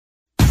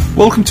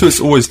Welcome to It's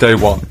Always Day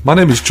One. My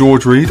name is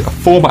George Reed, a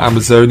former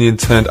Amazonian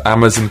turned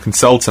Amazon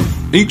consultant.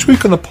 Each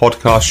week on the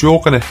podcast, you're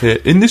going to hear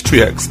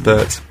industry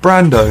experts,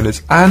 brand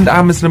owners, and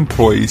Amazon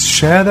employees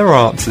share their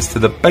answers to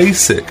the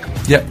basic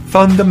yet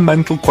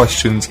fundamental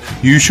questions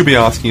you should be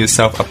asking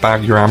yourself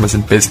about your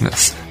Amazon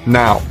business.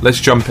 Now,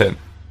 let's jump in.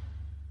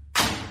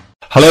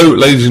 Hello,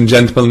 ladies and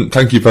gentlemen.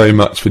 Thank you very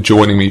much for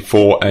joining me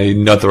for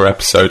another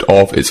episode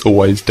of It's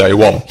Always Day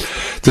One.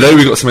 Today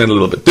we've got something a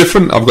little bit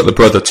different. I've got the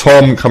brother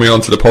Tom coming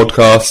onto the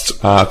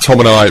podcast. Tom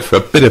and I, for a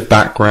bit of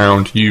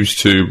background, used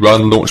to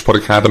run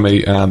Launchpad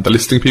Academy and the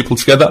Listing People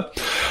together.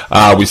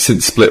 We've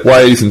since split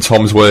ways and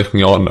Tom's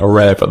working on a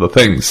array of other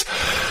things.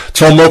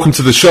 Tom, welcome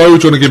to the show.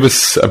 Do you want to give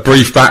us a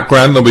brief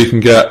background that we can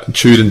get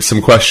chewed into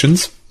some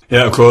questions?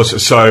 Yeah, of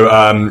course. So,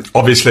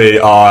 obviously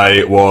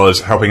I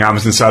was helping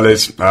Amazon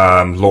sellers,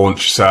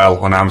 launch,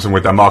 sell on Amazon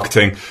with their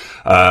marketing,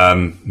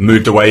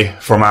 moved away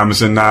from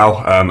Amazon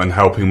now, and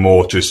helping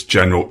more just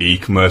general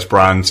e-commerce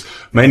brands,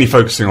 mainly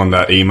focusing on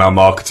their email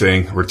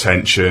marketing,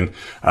 retention,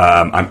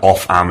 and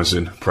off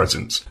Amazon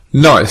presence.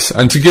 Nice.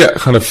 And to get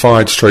kind of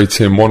fired straight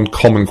in, one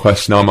common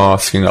question I'm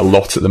asking a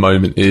lot at the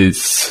moment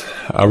is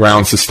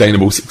around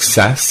sustainable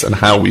success and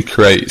how we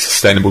create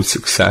sustainable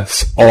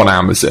success on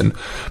Amazon.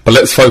 But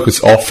let's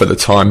focus off for the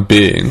time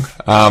being.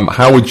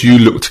 How would you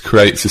look to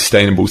create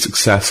sustainable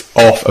success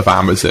off of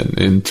Amazon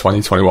in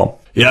 2021?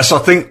 Yeah, so I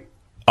think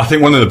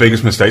one of the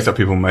biggest mistakes that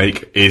people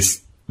make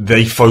is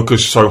they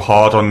focus so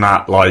hard on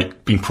that,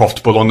 like being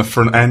profitable on the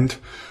front end.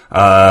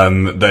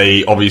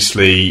 They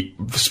obviously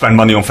spend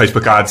money on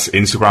Facebook ads,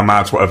 Instagram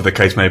ads, whatever the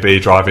case may be,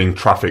 driving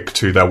traffic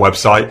to their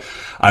website.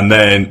 And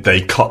then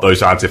they cut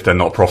those ads if they're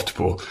not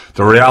profitable.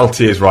 The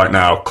reality is right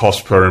now,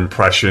 cost per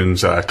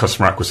impressions,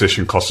 customer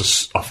acquisition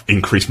costs have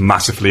increased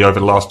massively over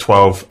the last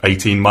 12,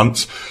 18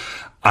 months.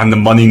 And the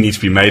money needs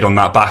to be made on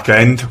that back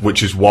end,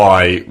 which is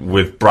why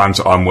with brands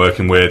that I'm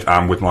working with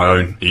and with my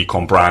own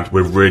e-com brand,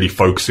 we're really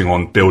focusing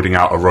on building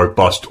out a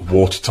robust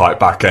watertight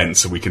back end.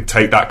 So we can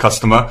take that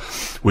customer,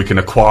 we can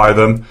acquire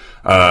them.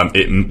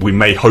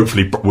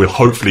 Hopefully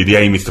the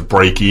aim is to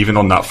break even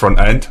on that front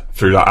end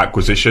through that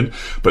acquisition.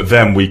 But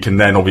then we can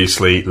then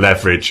obviously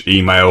leverage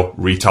email,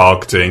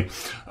 retargeting,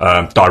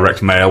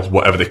 direct mail,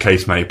 whatever the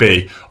case may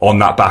be on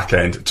that back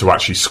end to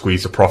actually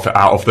squeeze the profit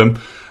out of them.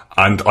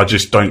 And I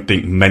just don't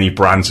think many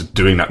brands are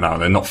doing that now.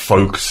 They're not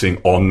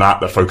focusing on that.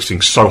 They're focusing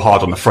so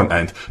hard on the front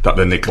end that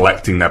they're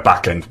neglecting their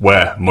back end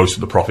where most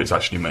of the profit's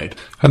actually made.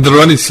 And there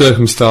are any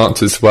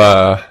circumstances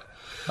where,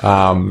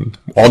 on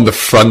the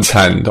front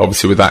end,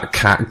 obviously with that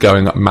CAC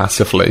going up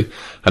massively,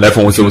 and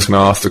everyone's always going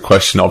to ask the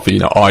question of,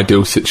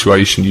 ideal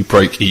situation, you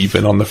break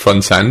even on the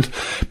front end.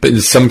 But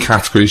in some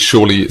categories,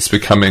 surely it's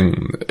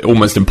becoming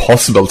almost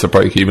impossible to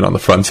break even on the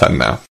front end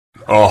now.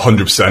 Oh,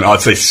 100%. I'd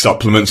say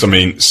supplements.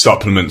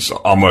 Supplements,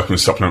 I'm working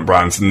with supplement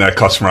brands and their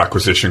customer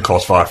acquisition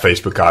cost via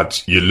Facebook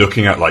ads, you're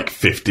looking at like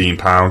 £15,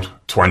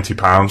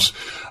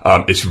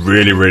 £20. It's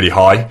really, really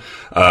high.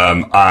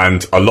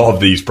 And a lot of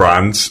these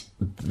brands,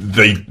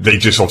 they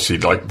just obviously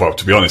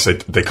to be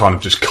honest, they kind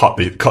of just cut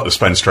the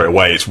spend straight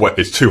away.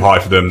 It's too high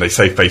for them. They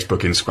say Facebook,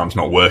 Instagram's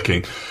not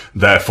working.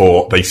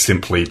 Therefore, they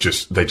simply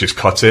just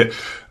cut it.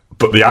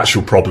 But the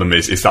actual problem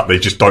is that they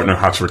just don't know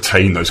how to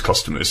retain those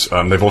customers.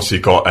 They've obviously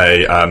got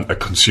a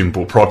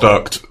consumable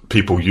product.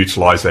 People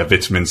utilize their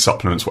vitamins,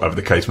 supplements, whatever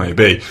the case may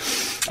be,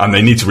 and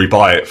they need to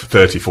rebuy it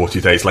 30,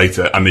 40 days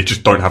later, and they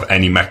just don't have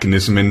any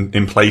mechanism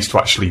in place to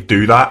actually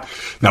do that.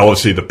 Now,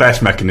 obviously, the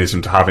best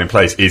mechanism to have in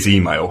place is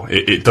email.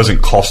 It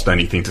doesn't cost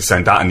anything to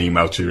send out an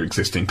email to your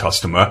existing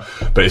customer,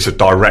 but it's a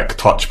direct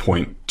touch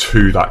point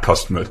to that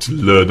customer to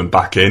lure them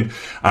back in.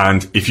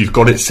 And if you've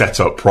got it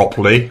set up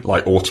properly,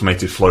 like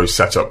automated flows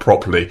set up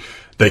properly,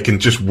 they can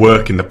just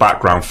work in the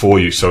background for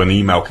you. So an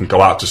email can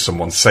go out to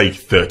someone, say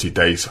 30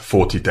 days,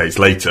 40 days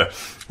later,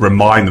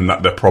 remind them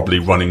that they're probably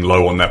running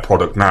low on their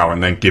product now,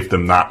 and then give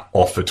them that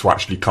offer to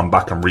actually come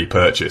back and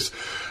repurchase.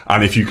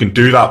 And if you can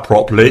do that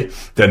properly,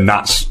 then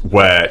that's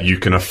where you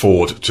can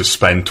afford to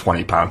spend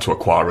 £20 to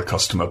acquire a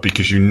customer,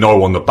 because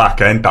on the back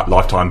end, that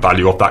lifetime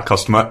value of that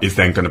customer is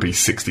then going to be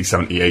 60,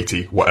 70,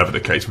 80, whatever the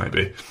case may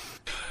be.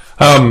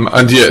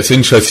 And yeah, it's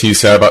interesting you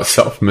say about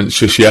supplements.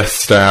 Just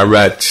yesterday I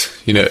read,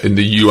 in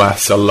the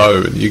US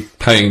alone, you're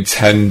paying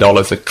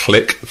 $10 a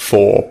click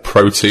for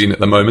protein at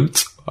the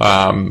moment.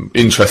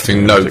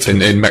 Interesting note,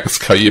 in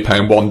Mexico you're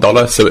paying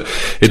 $1. So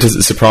it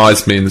doesn't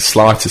surprise me in the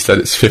slightest that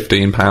it's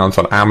 £15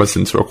 on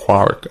Amazon to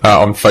acquire,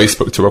 on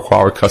Facebook to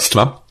acquire a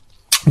customer.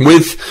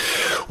 With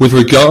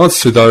regards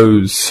to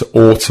those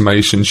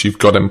automations you've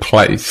got in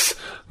place,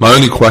 my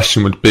only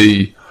question would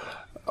be,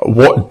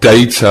 what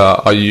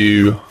data are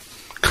you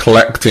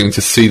collecting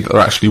to see that they're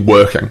actually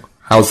working?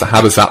 How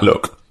does that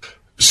look?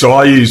 So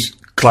I use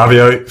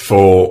Klaviyo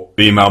for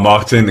email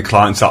marketing, the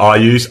clients that I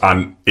use,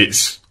 and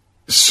it's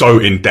so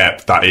in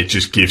depth that it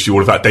just gives you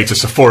all of that data.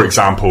 So for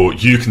example,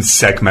 you can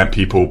segment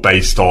people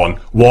based on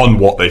 1,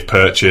 what they've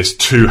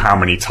purchased, 2, how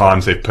many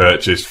times they've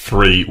purchased,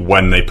 3,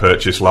 when they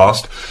purchased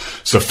last.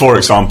 So for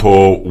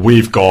example,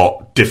 we've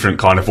got different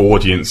kind of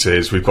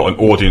audiences. We've got an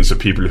audience of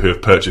people who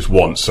have purchased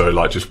once, so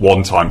like just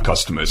one-time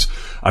customers.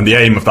 And the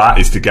aim of that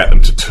is to get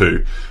them to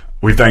 2.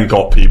 We've then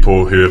got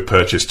people who have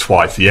purchased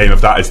twice. The aim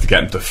of that is to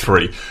get them to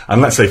 3.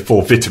 And let's say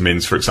for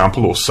vitamins, for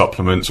example, or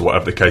supplements, or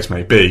whatever the case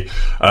may be,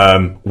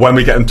 when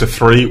we get them to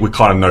 3, we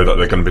kind of know that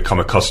they're going to become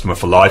a customer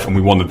for life, and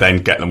we want to then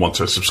get them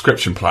onto a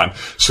subscription plan.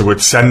 So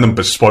we'd send them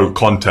bespoke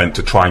content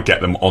to try and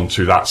get them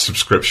onto that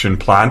subscription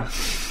plan.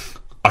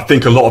 I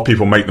think a lot of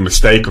people make the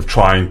mistake of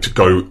trying to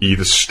go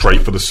either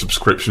straight for the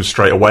subscription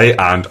straight away,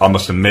 and I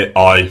must admit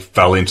I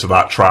fell into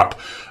that trap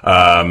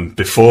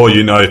before,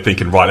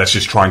 thinking, right, let's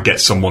just try and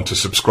get someone to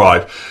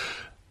subscribe.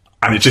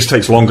 And it just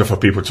takes longer for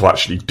people to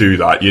actually do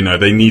that.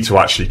 They need to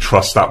actually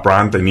trust that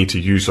brand. They need to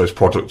use those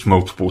products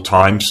multiple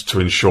times to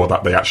ensure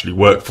that they actually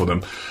work for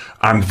them.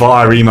 And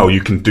via email,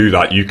 you can do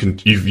that.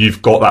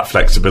 You've got that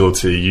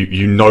flexibility.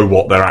 You know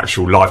what their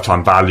actual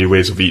lifetime value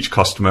is of each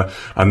customer,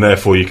 and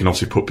therefore you can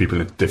obviously put people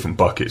in different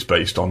buckets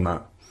based on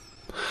that.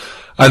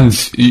 And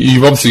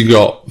you've obviously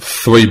got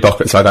 3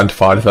 buckets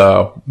identified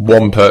there: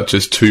 1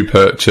 purchase, 2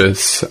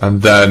 purchase,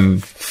 and then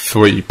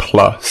 3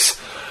 plus.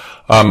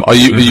 Are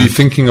you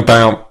thinking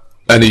about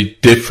any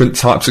different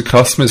types of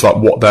customers, like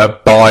what they're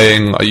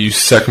buying? Are you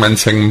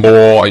segmenting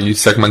more? Are you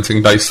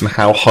segmenting based on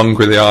how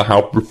hungry they are,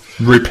 how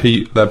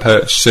repeat they're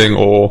purchasing,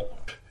 or?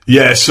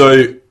 Yeah,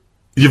 so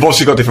you've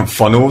obviously got different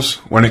funnels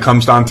when it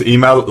comes down to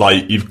email.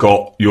 Like, you've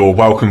got your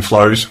welcome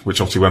flows,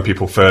 which obviously when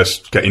people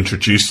first get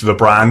introduced to the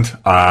brand,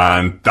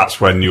 and that's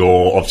when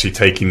you're obviously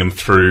taking them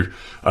through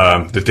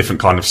the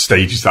different kind of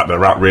stages that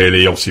they're at,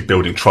 really, obviously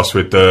building trust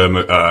with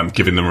them,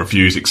 giving them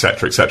reviews,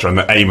 etc., etc. And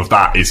the aim of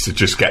that is to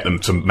just get them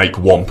to make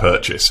 1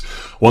 purchase.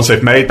 Once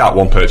they've made that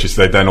 1 purchase,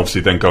 they then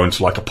obviously then go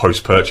into like a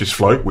post-purchase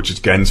flow, which is,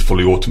 again, is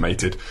fully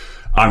automated.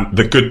 And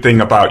the good thing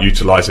about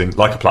utilizing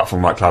like a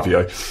platform like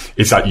Klaviyo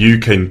is that you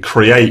can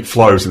create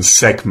flows and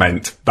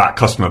segment that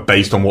customer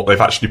based on what they've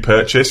actually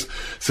purchased.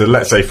 So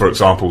let's say, for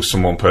example,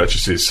 someone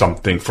purchases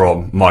something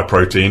from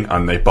MyProtein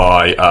and they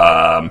buy,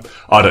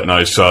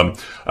 some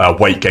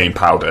weight gain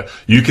powder.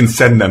 You can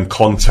send them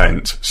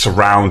content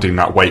surrounding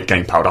that weight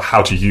gain powder,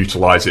 how to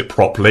utilize it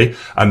properly.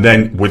 And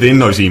then within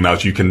those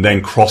emails, you can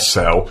then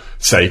cross-sell,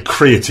 say,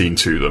 creatine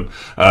to them.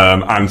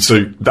 And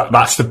so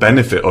that's the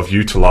benefit of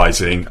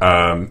utilizing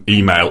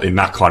email in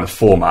that kind of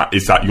format,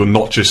 is that you're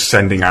not just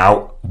sending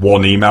out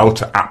 1 email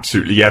to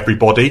absolutely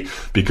everybody,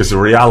 because the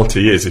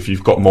reality is, if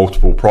you've got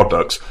multiple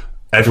products,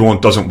 everyone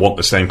doesn't want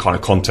the same kind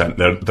of content.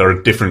 They're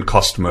a different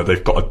customer.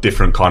 They've got a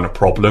different kind of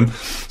problem.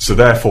 So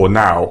therefore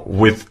now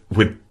with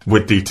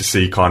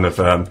D2C kind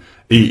of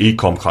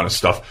e-com kind of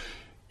stuff,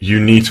 you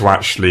need to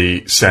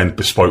actually send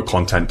bespoke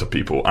content to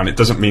people. And it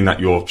doesn't mean that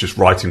you're just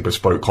writing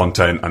bespoke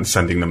content and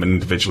sending them an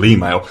individual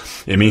email.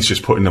 It means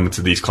just putting them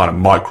into these kind of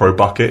micro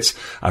buckets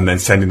and then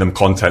sending them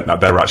content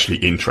that they're actually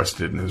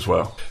interested in as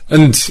well.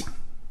 And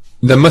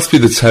there must be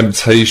the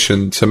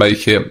temptation to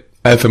make it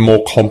ever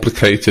more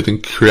complicated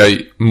and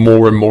create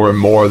more and more and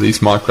more of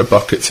these micro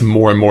buckets and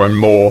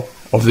more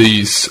of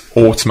these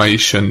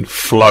automation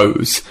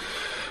flows.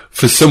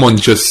 For someone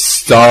just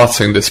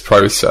starting this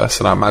process,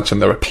 and I imagine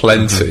there are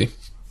plenty,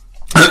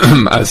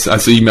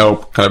 as email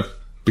kind of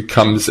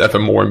becomes ever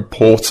more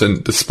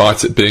important,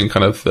 despite it being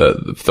kind of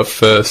the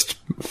first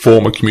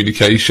form of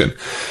communication,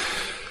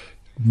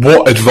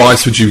 what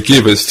advice would you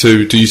give as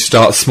to, do you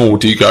start small?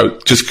 Do you go,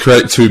 just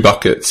create 2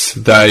 buckets?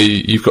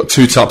 You've got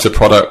 2 types of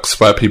products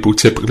where people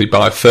typically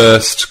buy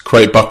first,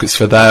 create buckets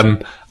for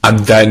them, and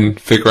then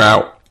figure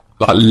out,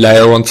 like,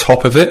 layer on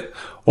top of it?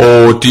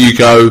 Or do you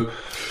go,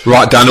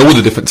 write down all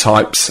the different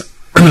types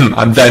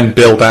and then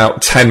build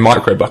out 10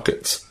 micro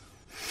buckets?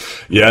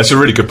 Yeah, it's a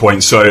really good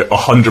point. So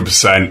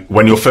 100%,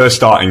 when you're first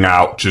starting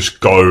out,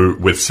 just go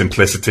with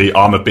simplicity.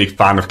 I'm a big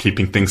fan of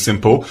keeping things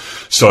simple.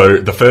 So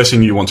the first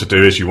thing you want to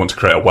do is you want to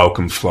create a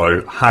welcome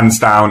flow. Hands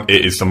down,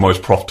 it is the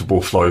most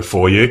profitable flow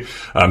for you.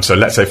 So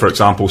let's say, for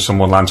example,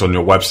 someone lands on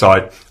your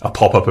website, a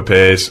pop-up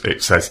appears,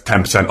 it says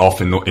 10%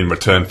 off in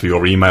return for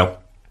your email.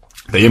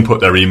 They input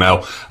their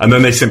email, and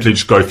then they simply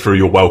just go through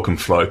your welcome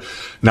flow.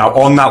 Now,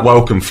 on that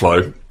welcome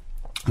flow,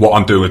 what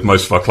I'm doing with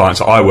most of our clients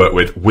that I work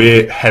with,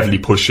 we're heavily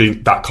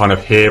pushing that kind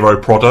of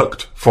hero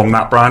product from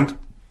that brand,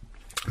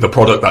 the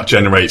product that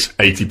generates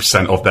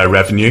 80% of their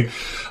revenue,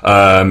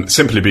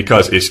 simply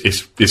because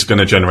it's going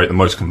to generate the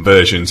most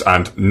conversions,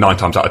 and 9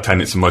 times out of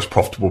 10, it's the most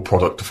profitable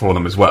product for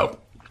them as well.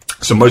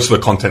 So most of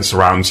the content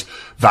surrounds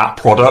that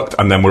product,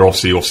 and then we're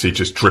obviously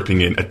just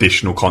dripping in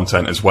additional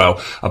content as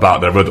well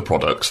about their other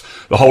products.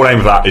 The whole aim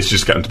of that is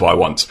just get them to buy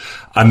once.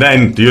 And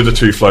then the other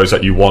 2 flows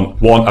that you want,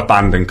 1,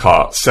 abandon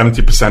cart.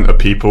 70% of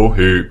people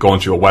who go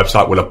onto your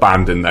website will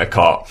abandon their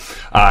cart,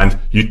 and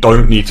you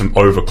don't need to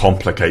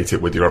overcomplicate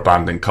it with your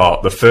abandoned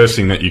cart. The first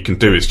thing that you can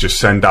do is just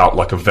send out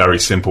like a very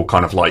simple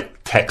kind of like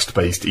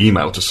text-based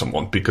email to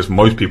someone, because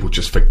most people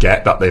just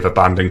forget that they've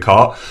abandoned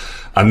cart.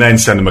 and then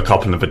send them a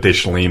couple of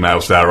additional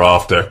emails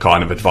thereafter,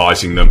 kind of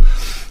advising them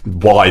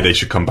why they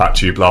should come back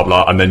to you, blah,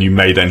 blah. And then you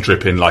may then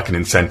drip in like an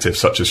incentive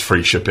such as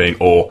free shipping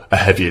or a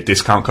heavier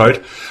discount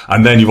code.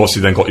 And then you've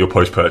obviously then got your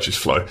post-purchase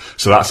flow.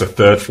 So that's a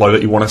third flow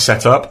that you want to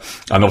set up.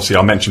 And obviously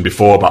I mentioned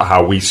before about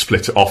how we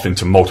split it off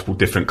into multiple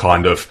different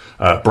kind of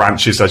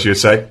branches, as you would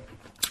say.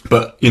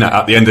 But, you know,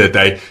 at the end of the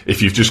day,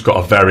 if you've just got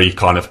a very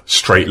kind of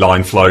straight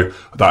line flow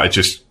that is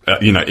just,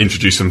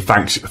 introduce them,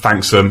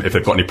 thanks them. If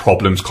they've got any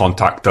problems,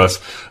 contact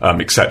us,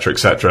 et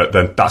cetera,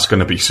 then that's going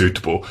to be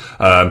suitable.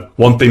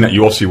 One thing that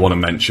you obviously want to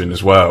mention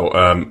as well,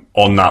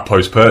 on that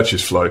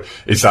post-purchase flow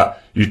is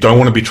that you don't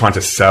want to be trying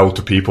to sell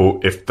to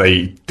people if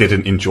they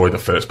didn't enjoy the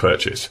first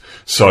purchase.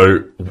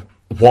 So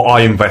what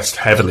I invest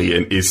heavily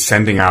in is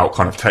sending out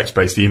kind of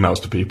text-based emails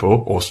to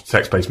people or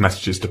text-based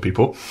messages to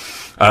people,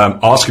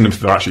 asking them if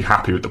they're actually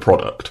happy with the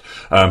product,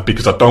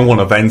 because I don't want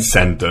to then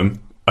send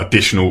them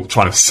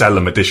trying to sell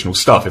them additional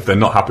stuff if they're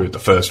not happy with the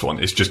first one.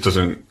 It just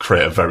doesn't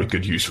create a very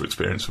good user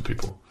experience for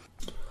people.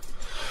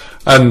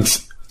 And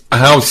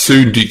how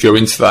soon do you go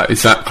into that?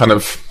 Is that kind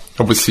of,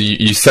 obviously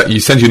you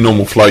send your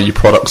normal flow, your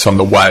product's on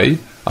the way,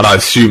 and I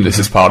assume this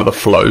is part of the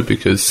flow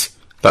because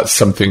that's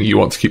something you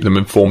want to keep them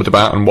informed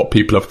about and what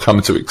people have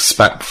come to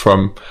expect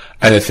from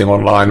anything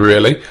online,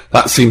 really.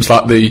 That seems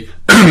like the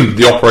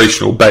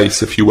operational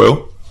base, if you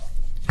will.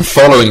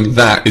 Following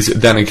that, is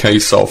it then a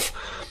case of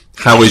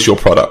how is your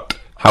product?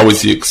 How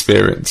is the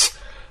experience?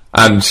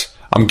 And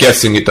I'm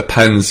guessing it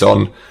depends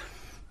on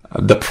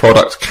the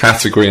product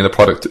category and the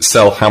product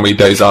itself, how many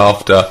days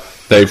after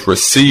they've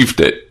received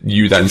it,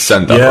 you then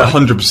send that. Yeah,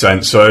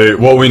 100%. So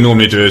what we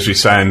normally do is we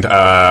send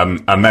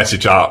a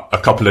message out a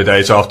couple of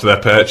days after their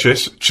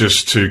purchase,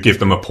 just to give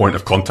them a point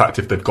of contact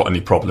if they've got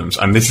any problems.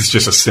 And this is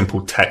just a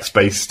simple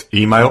text-based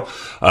email.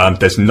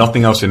 There's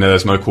nothing else in there.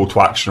 There's no call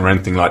to action or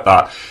anything like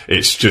that.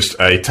 It's just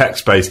a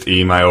text-based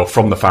email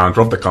from the founder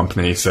of the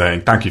company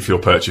saying, thank you for your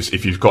purchase.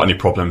 If you've got any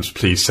problems,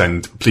 please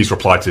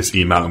reply to this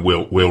email and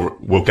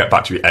we'll get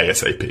back to you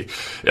ASAP.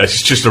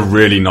 It's just a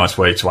really nice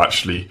way to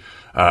actually,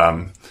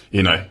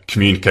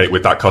 communicate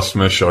with that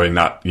customer, showing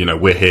that,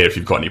 we're here if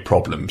you've got any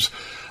problems.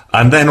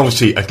 And then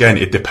obviously, again,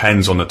 it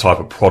depends on the type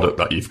of product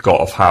that you've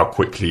got, of how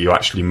quickly you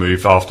actually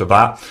move after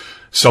that.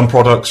 Some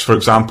products, for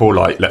example,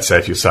 like let's say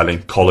if you're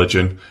selling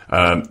collagen,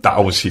 that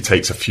obviously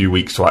takes a few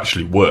weeks to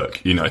actually work.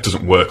 It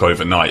doesn't work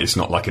overnight. It's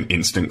not like an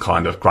instant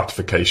kind of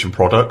gratification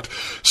product.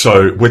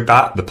 So with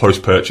that, the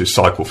post-purchase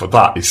cycle for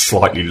that is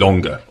slightly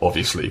longer,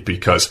 obviously,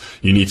 because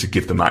you need to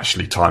give them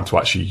actually time to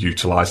actually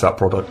utilize that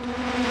product.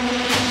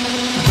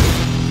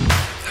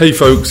 Hey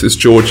folks, it's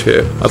George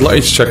here. I'd like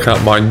you to check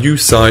out my new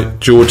site,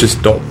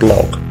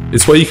 georges.blog.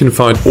 It's where you can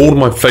find all of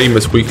my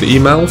famous weekly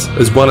emails,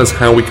 as well as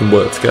how we can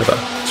work together.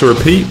 To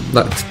repeat,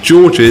 that's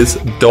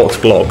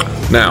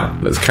georges.blog. Now,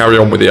 let's carry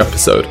on with the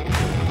episode.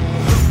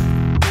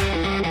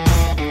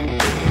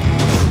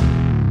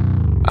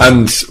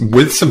 And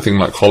with something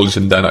like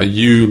collagen then, are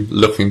you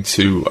looking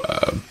to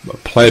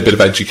play a bit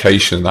of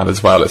education in that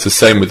as well? It's the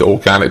same with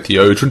organic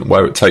deodorant,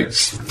 where it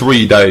takes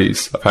 3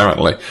 days,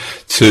 apparently,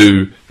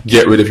 to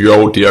get rid of your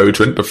old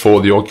deodorant before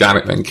the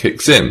organic then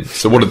kicks in.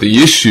 So one of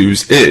the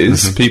issues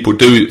is people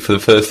do it for the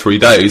first 3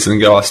 days and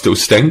then go, I still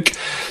stink.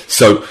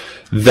 So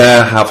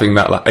they're having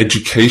that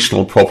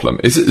educational problem.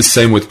 Is it the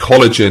same with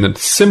collagen and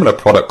similar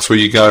products where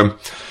you go,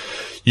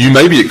 you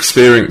may be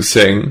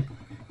experiencing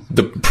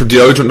the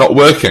deodorant not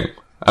working,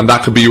 and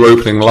that could be your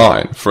opening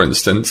line, for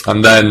instance,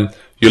 and then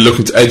you're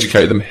looking to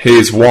educate them,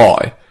 here's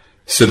why,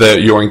 so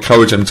that you're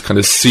encouraging them to kind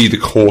of see the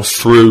course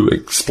through,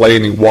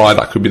 explaining why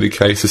that could be the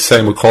case. The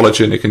same with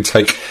collagen, it can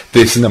take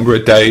this number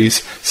of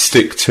days,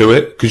 stick to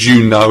it, because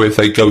if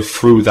they go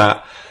through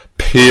that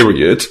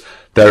period,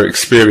 their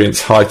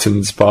experience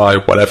heightens by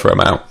whatever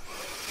amount.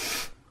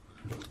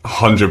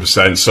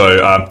 100%.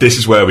 So this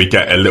is where we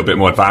get a little bit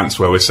more advanced,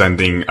 where we're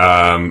sending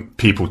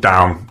people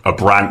down a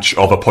branch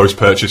of a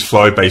post-purchase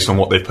flow based on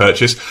what they've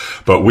purchased.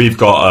 But we've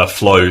got a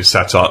flow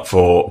set up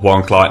for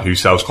one client who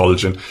sells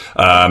collagen,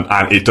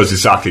 and it does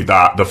exactly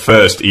that. The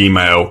first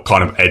email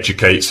kind of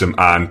educates them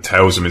and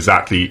tells them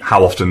exactly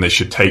how often they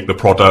should take the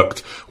product,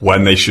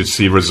 when they should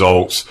see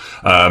results.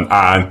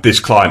 And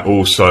this client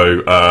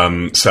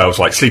also sells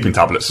like sleeping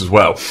tablets as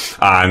well.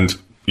 And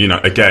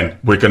again,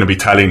 we're going to be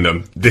telling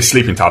them this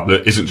sleeping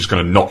tablet isn't just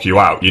going to knock you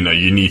out.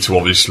 You need to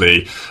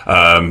obviously, be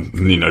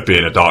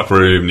in a dark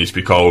room, needs to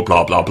be cold,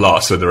 blah, blah, blah.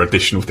 So there are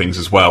additional things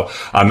as well.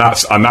 And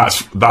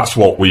that's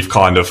what we've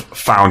kind of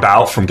found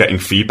out from getting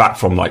feedback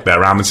from like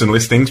their Amazon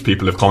listings.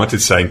 People have commented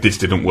saying this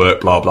didn't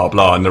work, blah, blah,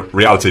 blah. And the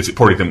reality is it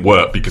probably didn't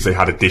work because they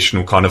had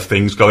additional kind of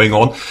things going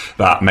on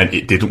that meant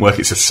it didn't work.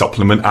 It's a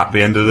supplement at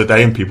the end of the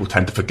day, and people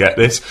tend to forget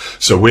this.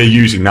 So we're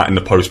using that in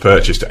the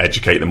post-purchase to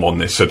educate them on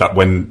this, so that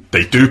when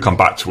they do come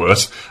back to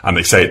us and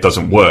they say it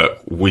doesn't work,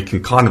 we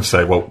can kind of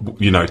say, well,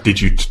 did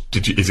you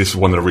is this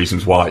one of the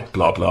reasons why,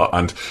 blah, blah.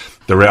 And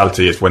the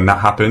reality is when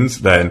that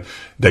happens, then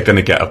they're going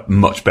to get a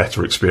much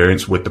better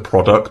experience with the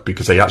product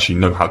because they actually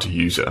know how to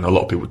use it. And a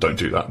lot of people don't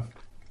do that.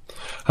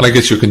 And I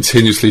guess you're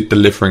continuously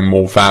delivering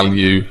more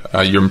value.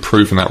 You're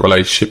improving that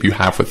relationship you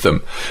have with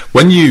them.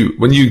 When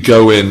you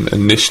go in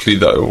initially,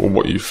 though, or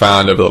what you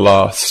found over the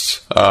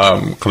last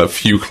kind of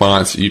few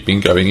clients that you've been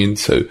going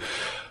into,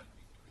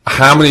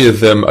 how many of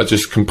them are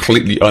just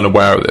completely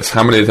unaware of this?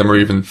 How many of them are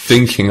even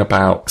thinking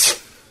about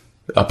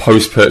a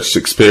post-purchase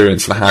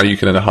experience and how you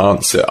can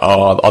enhance it?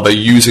 Are they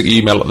using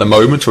email at the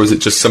moment, or is it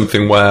just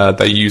something where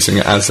they're using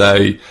it as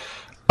a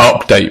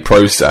update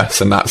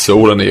process and that's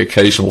all on the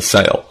occasional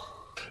sale?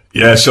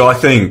 Yeah, so I'd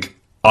say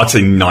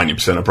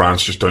 90% of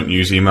brands just don't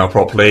use email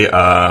properly.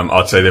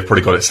 I'd say they've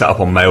probably got it set up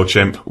on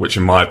MailChimp, which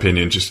in my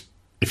opinion, just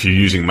if you're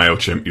using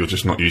MailChimp, you're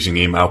just not using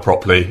email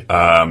properly,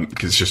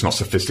 because it's just not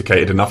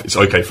sophisticated enough. It's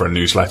okay for a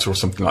newsletter or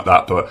something like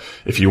that, but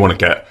if you want to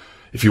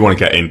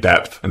get in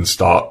depth and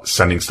start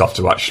sending stuff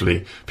to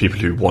actually people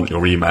who want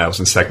your emails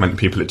and segmenting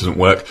people, it doesn't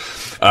work.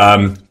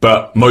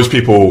 But most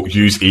people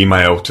use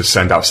email to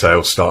send out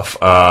sales stuff.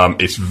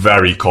 It's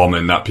very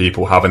common that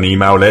people have an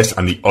email list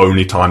and the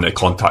only time they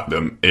contact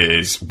them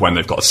is when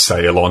they've got a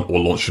sale on or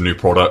launch a new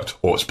product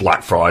or it's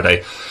Black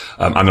Friday.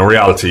 And the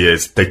reality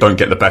is they don't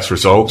get the best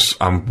results.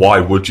 And why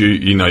would you?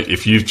 You know,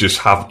 if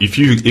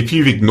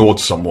you've ignored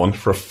someone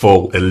for a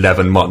full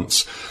 11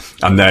 months,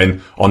 and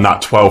then on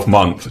that 12th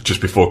month,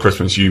 just before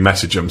Christmas, you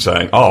message them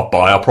saying, "Oh,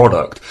 buy our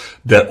product,"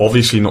 they're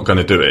obviously not going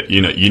to do it. You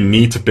know, you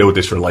need to build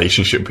this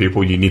relationship with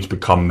people. You need to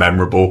become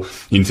memorable.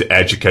 You need to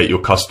educate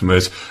your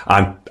customers.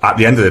 And at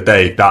the end of the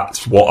day,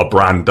 that's what a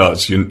brand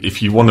does.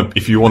 If you want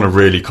to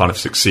really kind of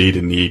succeed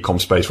in the e-com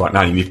space right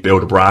now, you need to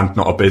build a brand,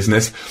 not a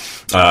business.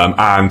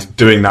 And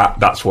doing that,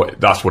 that's what it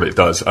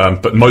does.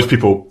 But most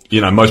people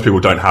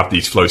don't have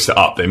these flows set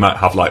up. They might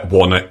have like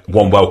one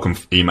welcome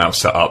email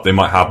set up. They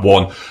might have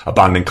one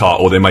abandoned cart,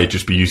 or they may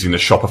just be using the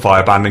Shopify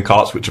abandoned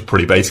carts, which are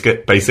pretty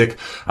basic.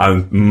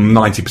 And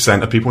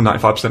 90% of people,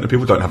 95% of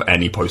people don't have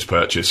any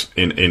post-purchase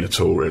in at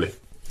all, really.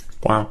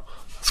 Wow.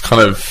 It's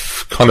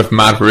kind of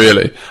mad,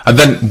 really. And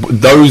then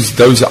those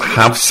that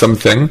have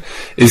something,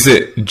 is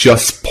it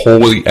just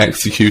poorly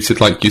executed?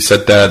 Like you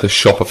said there, the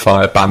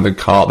Shopify abandoned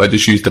cart, they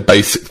just use the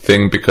basic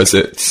thing because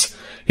it's,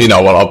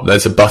 well,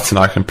 there's a button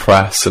I can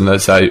press and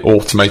there's a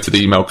automated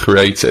email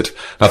created. And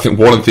I think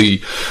one of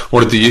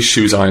the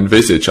issues I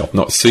envisage, I've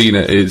not seen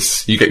it,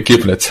 is you get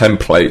given a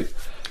template,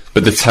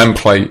 but the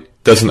template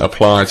doesn't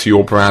apply to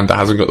your brand. It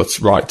hasn't got the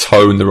right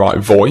tone, the right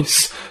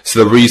voice.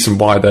 So the reason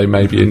why they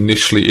maybe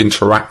initially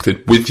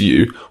interacted with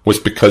you was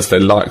because they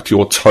liked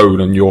your tone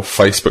on your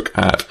Facebook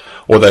ad,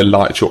 or they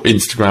liked your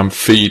Instagram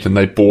feed and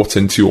they bought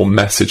into your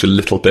message a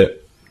little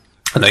bit,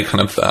 and they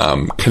kind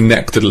of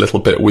connected a little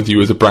bit with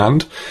you as a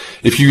brand.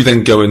 If you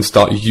then go and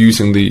start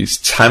using these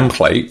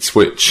templates,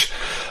 which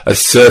are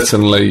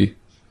certainly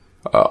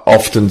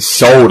often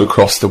sold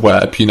across the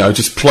web,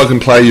 just plug and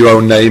play your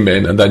own name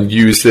in and then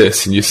use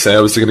this and your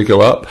sales are going to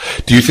go up.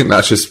 Do you think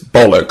that's just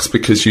bollocks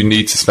because you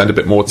need to spend a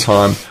bit more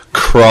time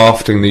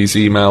crafting these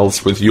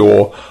emails with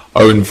your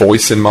own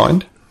voice in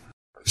mind?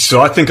 So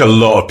I think a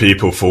lot of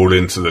people fall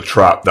into the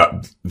trap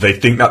that they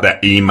think that their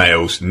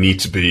emails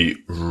need to be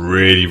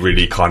really,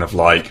 really kind of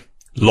like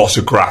lots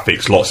of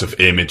graphics, lots of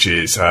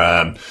images,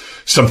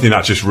 something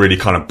that just really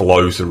kind of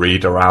blows the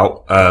reader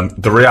out.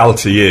 The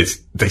reality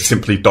is they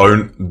simply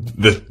don't.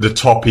 The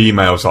top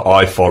emails that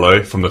I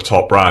follow from the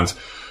top brands,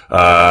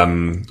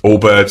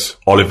 Allbirds,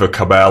 Oliver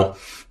Cabell,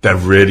 they're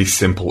really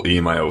simple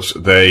emails.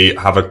 They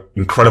have an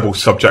incredible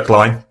subject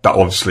line that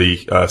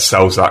obviously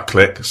sells that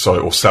click,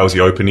 or sells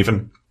the open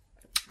even.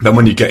 Then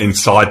when you get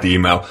inside the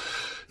email,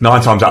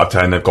 9 times out of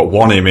 10, they've got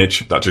one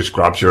image that just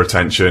grabs your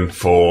attention.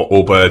 For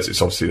Allbirds,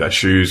 it's obviously their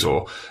shoes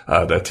or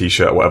their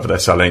t-shirt or whatever they're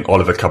selling.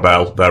 Oliver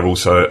Cabell, they're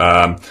also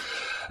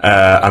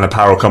an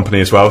apparel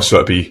company as well, so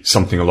it'd be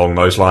something along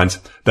those lines.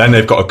 Then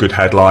they've got a good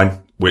headline,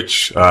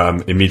 which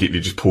immediately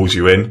just pulls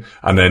you in,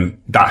 and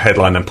then that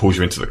headline then pulls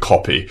you into the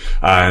copy.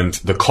 And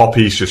the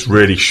copy is just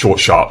really short,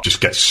 sharp, just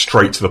gets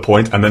straight to the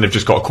point, and then they've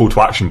just got a call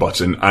to action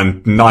button.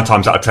 And 9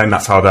 times out of 10,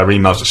 that's how their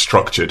emails are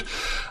structured.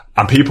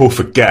 And people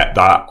forget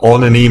that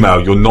on an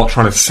email, you're not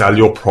trying to sell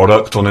your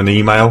product on an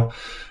email.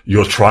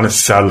 You're trying to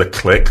sell the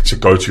click to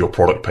go to your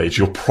product page.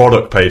 Your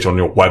product page on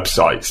your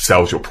website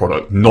sells your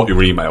product, not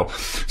your email.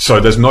 So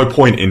there's no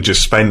point in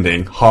just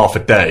spending half a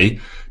day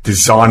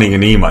designing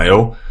an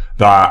email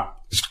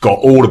that's got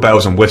all the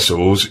bells and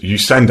whistles. You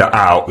send it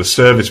out. The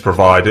service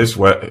providers,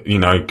 where,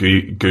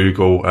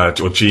 Google or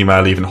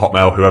Gmail, even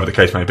Hotmail, whoever the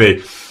case may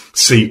be,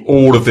 see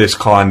all of this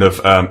kind of,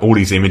 all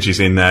these images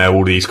in there,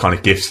 all these kind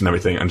of GIFs and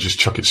everything, and just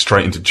chuck it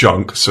straight into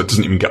junk, so it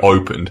doesn't even get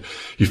opened.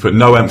 You've put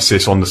no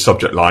emphasis on the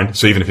subject line,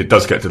 so even if it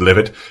does get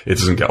delivered, it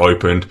doesn't get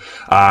opened.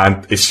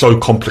 And it's so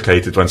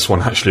complicated when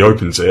someone actually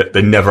opens it,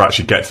 they never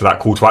actually get to that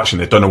call to action.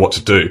 They don't know what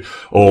to do.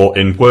 Or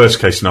in worst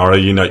case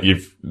scenario,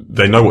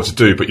 they know what to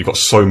do, but you've got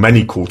so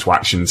many call to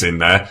actions in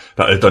there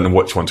that they don't know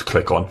which one to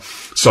click on.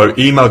 So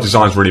email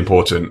design is really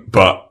important,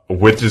 but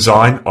with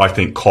design, I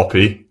think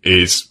copy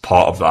is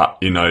part of that.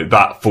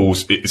 That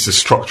it's the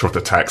structure of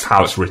the text,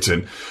 how it's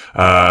written,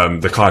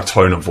 the kind of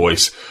tone of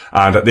voice.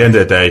 And at the end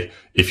of the day,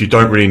 if you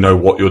don't really know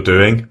what you're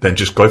doing, then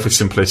just go for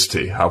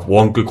simplicity. Have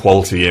one good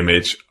quality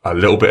image, a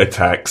little bit of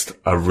text,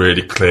 a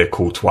really clear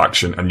call to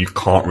action, and you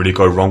can't really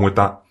go wrong with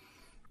that.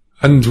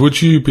 And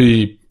would you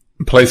be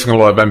placing a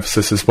lot of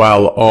emphasis as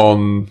well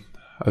on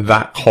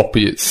that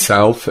copy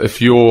itself?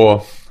 If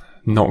you're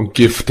not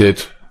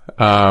gifted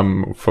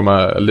from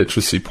a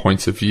literacy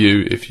point of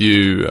view, if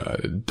you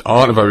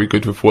aren't very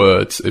good with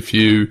words, if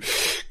you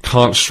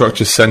can't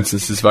structure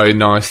sentences very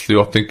nicely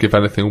or think of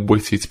anything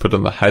witty to put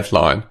on the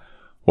headline,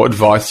 what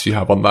advice do you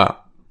have on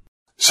that?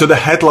 So the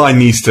headline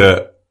needs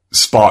to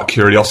spark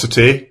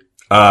curiosity.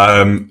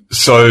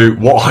 So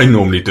what I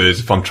normally do is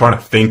if I'm trying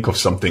to think of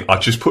something, I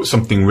just put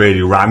something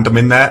really random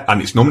in there,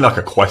 and it's normally like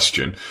a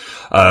question.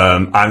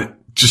 And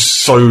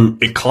just so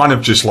it kind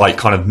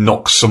of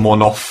knocks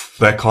someone off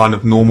their kind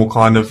of normal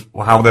kind of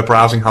how they're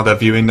browsing, how they're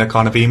viewing their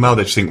kind of email.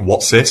 They just think,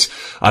 what's this?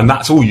 And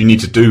that's all you need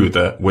to do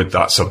with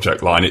that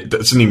subject line. It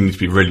doesn't even need to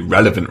be really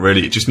relevant,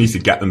 really. It just needs to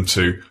get them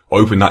to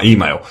open that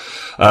email.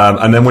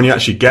 And then when you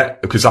actually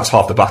because that's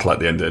half the battle at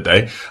the end of the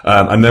day.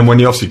 And then when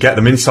you obviously get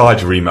them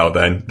inside your email,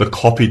 then the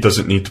copy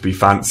doesn't need to be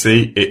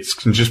fancy. It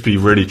can just be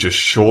really just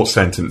short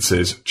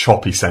sentences,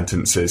 choppy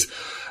sentences.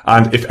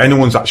 And if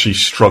anyone's actually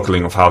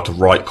struggling with how to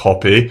write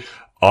copy,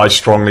 I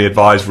strongly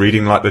advise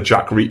reading like the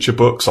Jack Reacher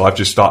books. I've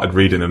just started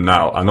reading them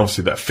now, and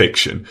obviously they're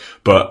fiction,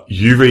 but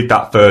you read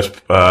that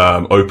first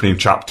opening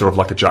chapter of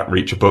like a Jack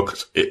Reacher book.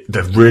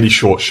 They're really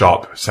short,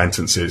 sharp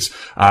sentences,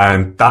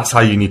 and that's how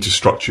you need to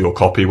structure your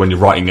copy when you're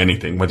writing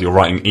anything, whether you're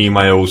writing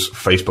emails,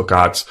 Facebook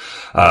ads,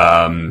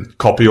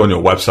 copy on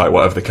your website,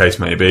 whatever the case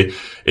may be.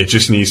 It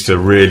just needs to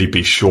really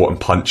be short and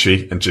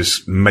punchy, and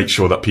just make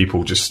sure that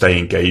people just stay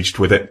engaged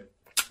with it.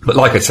 But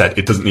like I said,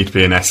 it doesn't need to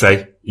be an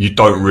essay. You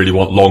don't really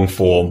want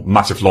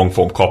massive long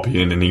form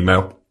copy in an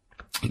email.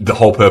 The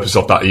whole purpose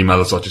of that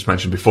email, as I just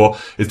mentioned before,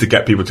 is to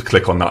get people to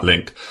click on that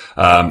link,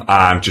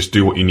 and just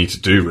do what you need to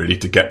do really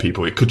to get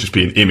people. It could just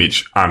be an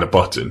image and a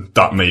button.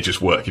 That may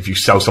just work. If you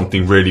sell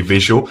something really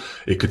visual,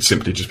 it could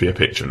simply just be a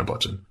picture and a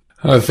button.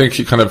 I think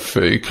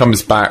it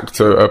comes back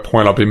to a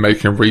point I've been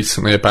making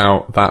recently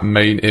about that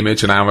main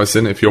image in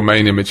Amazon. If your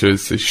main image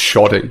is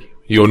shoddy,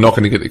 you're not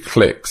going to get the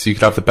clicks. You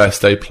could have the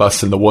best A+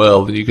 in the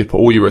world, and you could put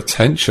all your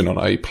attention on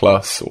A+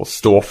 or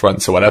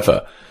storefronts or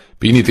whatever,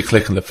 but you need to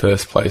click in the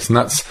first place. And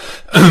that's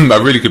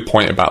a really good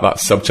point about that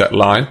subject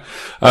line.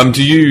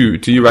 Do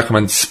you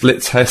recommend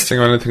split testing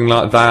or anything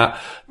like that?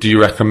 Do you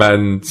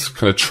recommend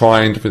kind of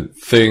trying different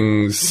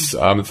things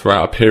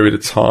throughout a period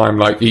of time?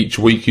 Like each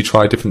week you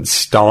try a different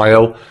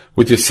style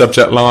with your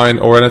subject line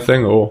or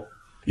anything, or?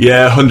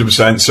 Yeah,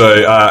 100%. So,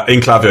 in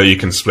Klaviyo, you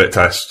can split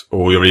test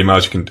all your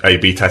emails. You can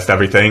A/B test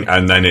everything,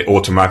 and then it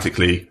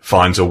automatically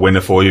finds a winner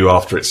for you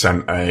after it's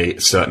sent a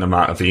certain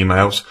amount of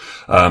emails.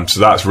 So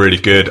that's really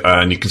good.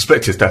 And you can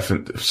split test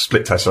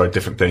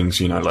different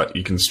things. You know, like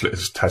you can split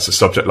test the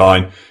subject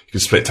line. You can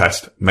split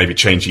test, maybe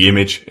change the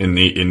image in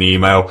the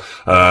email,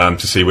 to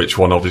see which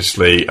one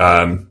obviously,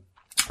 got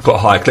a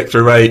higher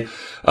click-through rate.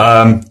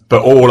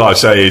 But all I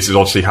say is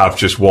obviously have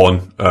just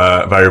one,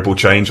 variable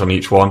change on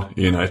each one.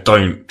 You know,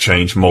 don't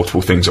change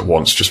multiple things at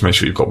once. Just make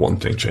sure you've got one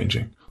thing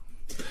changing.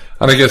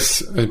 And I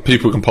guess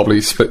people can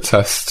probably split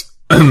test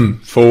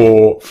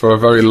for a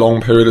very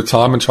long period of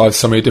time and try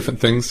so many different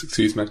things.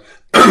 Excuse me.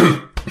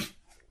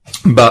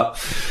 But,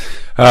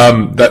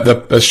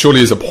 there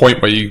surely is a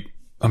point where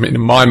in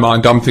my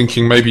mind, I'm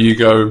thinking maybe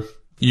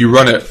you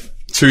run it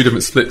 2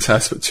 different split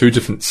tests, but 2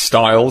 different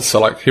styles. So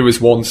like, here is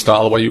one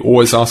style where you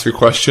always ask a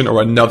question,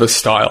 or another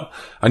style,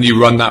 and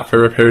you run that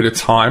for a period of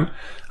time.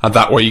 And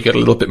that way you get a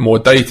little bit more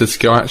data to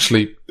go,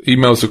 actually,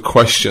 emails with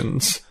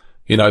questions,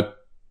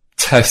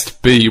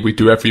 test B we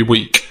do every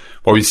week,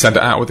 where we send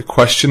it out with a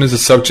question as a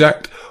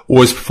subject,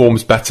 always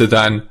performs better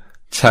than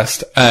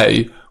test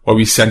A, where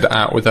we send it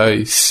out with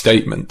a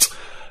statement.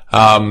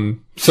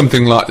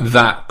 Something like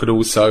that could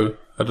also,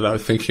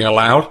 thinking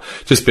aloud,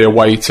 just be a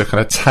way to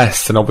kind of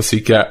test and obviously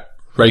get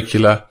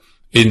regular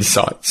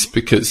insights,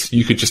 because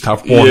you could just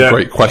have one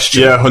great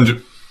question. Yeah,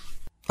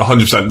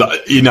 100%.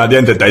 At the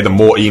end of the day, the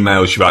more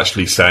emails you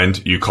actually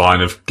send, you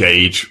kind of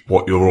gauge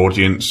what your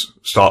audience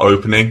start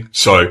opening.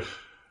 So,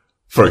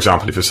 for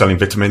example, if you're selling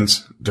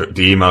vitamins, the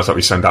emails that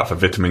we send out for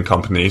vitamin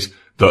companies,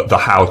 the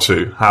how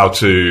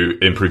to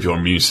improve your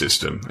immune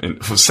system,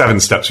 for 7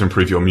 steps to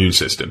improve your immune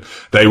system,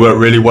 they work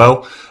really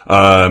well.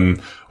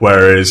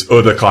 Whereas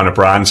other kind of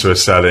brands who are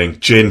selling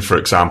gin, for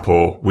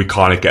example, we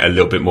kind of get a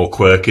little bit more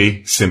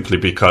quirky, simply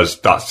because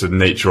that's the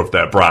nature of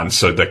their brand.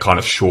 So they're kind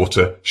of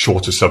shorter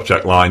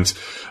subject lines.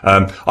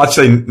 I'd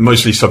say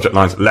mostly subject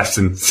lines less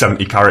than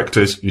 70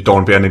 characters. You don't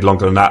want to be any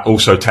longer than that.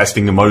 Also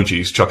testing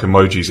emojis, chuck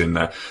emojis in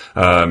there.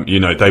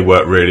 They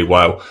work really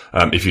well,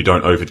 if you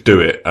don't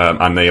overdo it.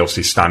 And they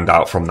obviously stand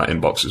out from that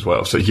inbox as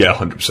well. So yeah,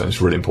 100%. It's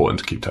really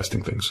important to keep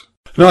testing things.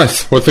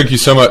 Nice. Well, thank you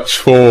so much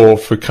for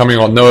coming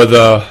on. No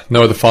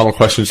other final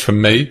questions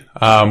from me.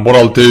 What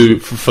I'll do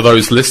for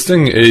those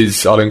listening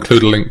is I'll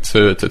include a link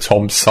to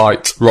Tom's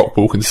site,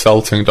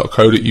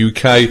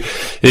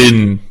 rockwoolconsulting.co.uk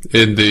in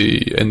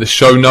the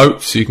show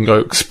notes, so you can go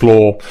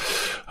explore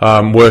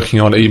working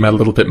on email a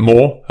little bit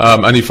more.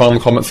 Any final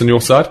comments on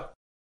your side?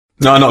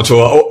 No, not at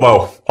all.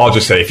 Well, I'll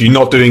just say, if you're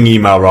not doing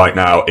email right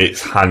now,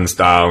 it's hands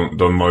down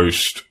the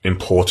most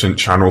important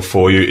channel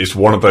for you. It's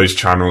one of those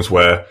channels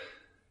where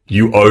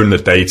you own the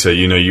data,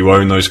 you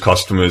own those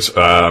customers.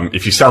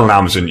 If you sell on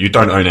Amazon, you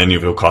don't own any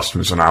of your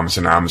customers on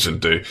Amazon. Amazon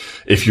do.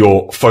 If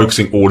you're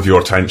focusing all of your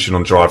attention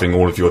on driving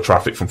all of your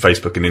traffic from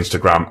Facebook and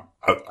Instagram,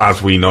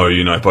 as we know,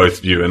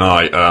 both you and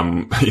I,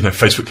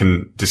 Facebook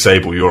can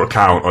disable your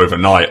account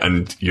overnight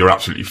and you're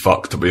absolutely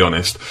fucked, to be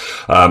honest.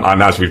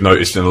 And as we've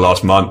noticed in the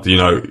last month, new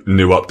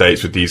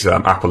updates with these,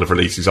 Apple have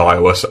released these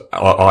iOS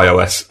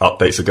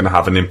updates are going to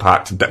have an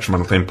impact, a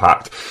detrimental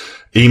impact.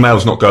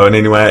 Email's not going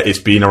anywhere. It's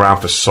been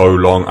around for so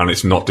long and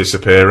it's not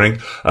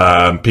disappearing.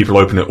 People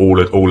open it all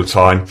the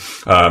time.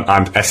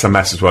 And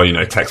SMS as well,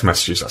 text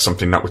messages, that's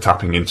something that we're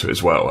tapping into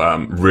as well.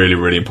 Really,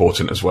 really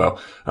important as well.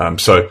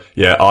 So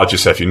yeah, I'll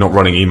just say, if you're not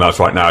running emails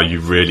right now, you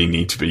really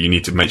need to be. You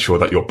need to make sure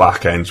that your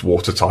back end's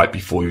watertight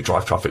before you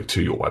drive traffic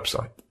to your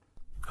website.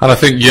 And I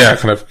think,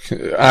 kind of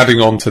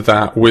adding on to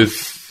that,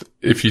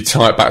 if you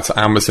tie it back to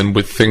Amazon,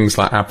 with things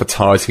like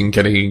advertising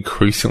getting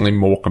increasingly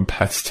more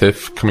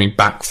competitive, coming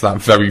back to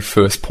that very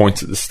first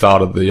point at the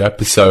start of the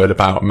episode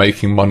about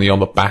making money on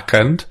the back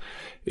end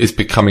is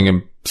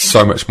becoming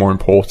so much more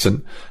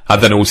important.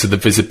 And then also the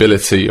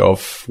visibility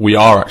of, we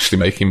are actually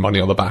making money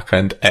on the back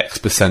end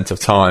X% of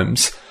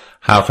times.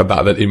 How can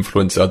that then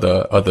influence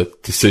other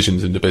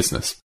decisions in the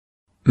business?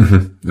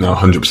 Mm-hmm. No,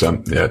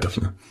 100%. Yeah,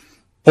 definitely.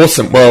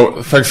 Awesome.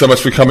 Well, thanks so much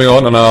for coming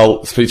on, and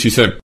I'll speak to you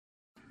soon.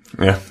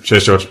 Yeah.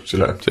 Cheers, George. See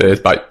you later. Cheers.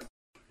 Bye.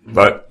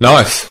 Bye.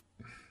 Nice.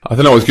 I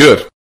think that was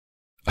good.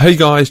 Hey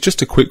guys,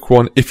 just a quick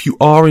one. If you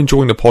are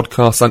enjoying the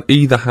podcast and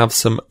either have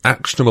some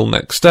actionable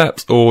next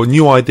steps or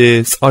new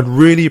ideas, I'd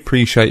really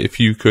appreciate if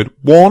you could,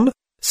 1,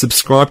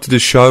 subscribe to the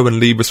show and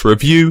leave us a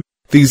review.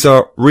 These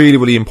are really,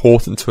 really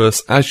important to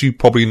us, as you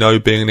probably know,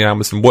 being in the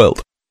Amazon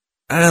world.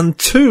 And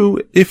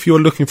 2, if you're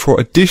looking for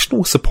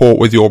additional support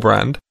with your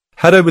brand,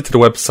 head over to the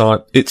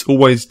website,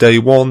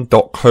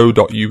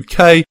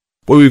 it'salwaysday1.co.uk,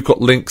 where we've got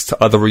links to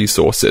other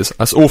resources.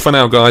 That's all for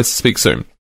now, guys. Speak soon.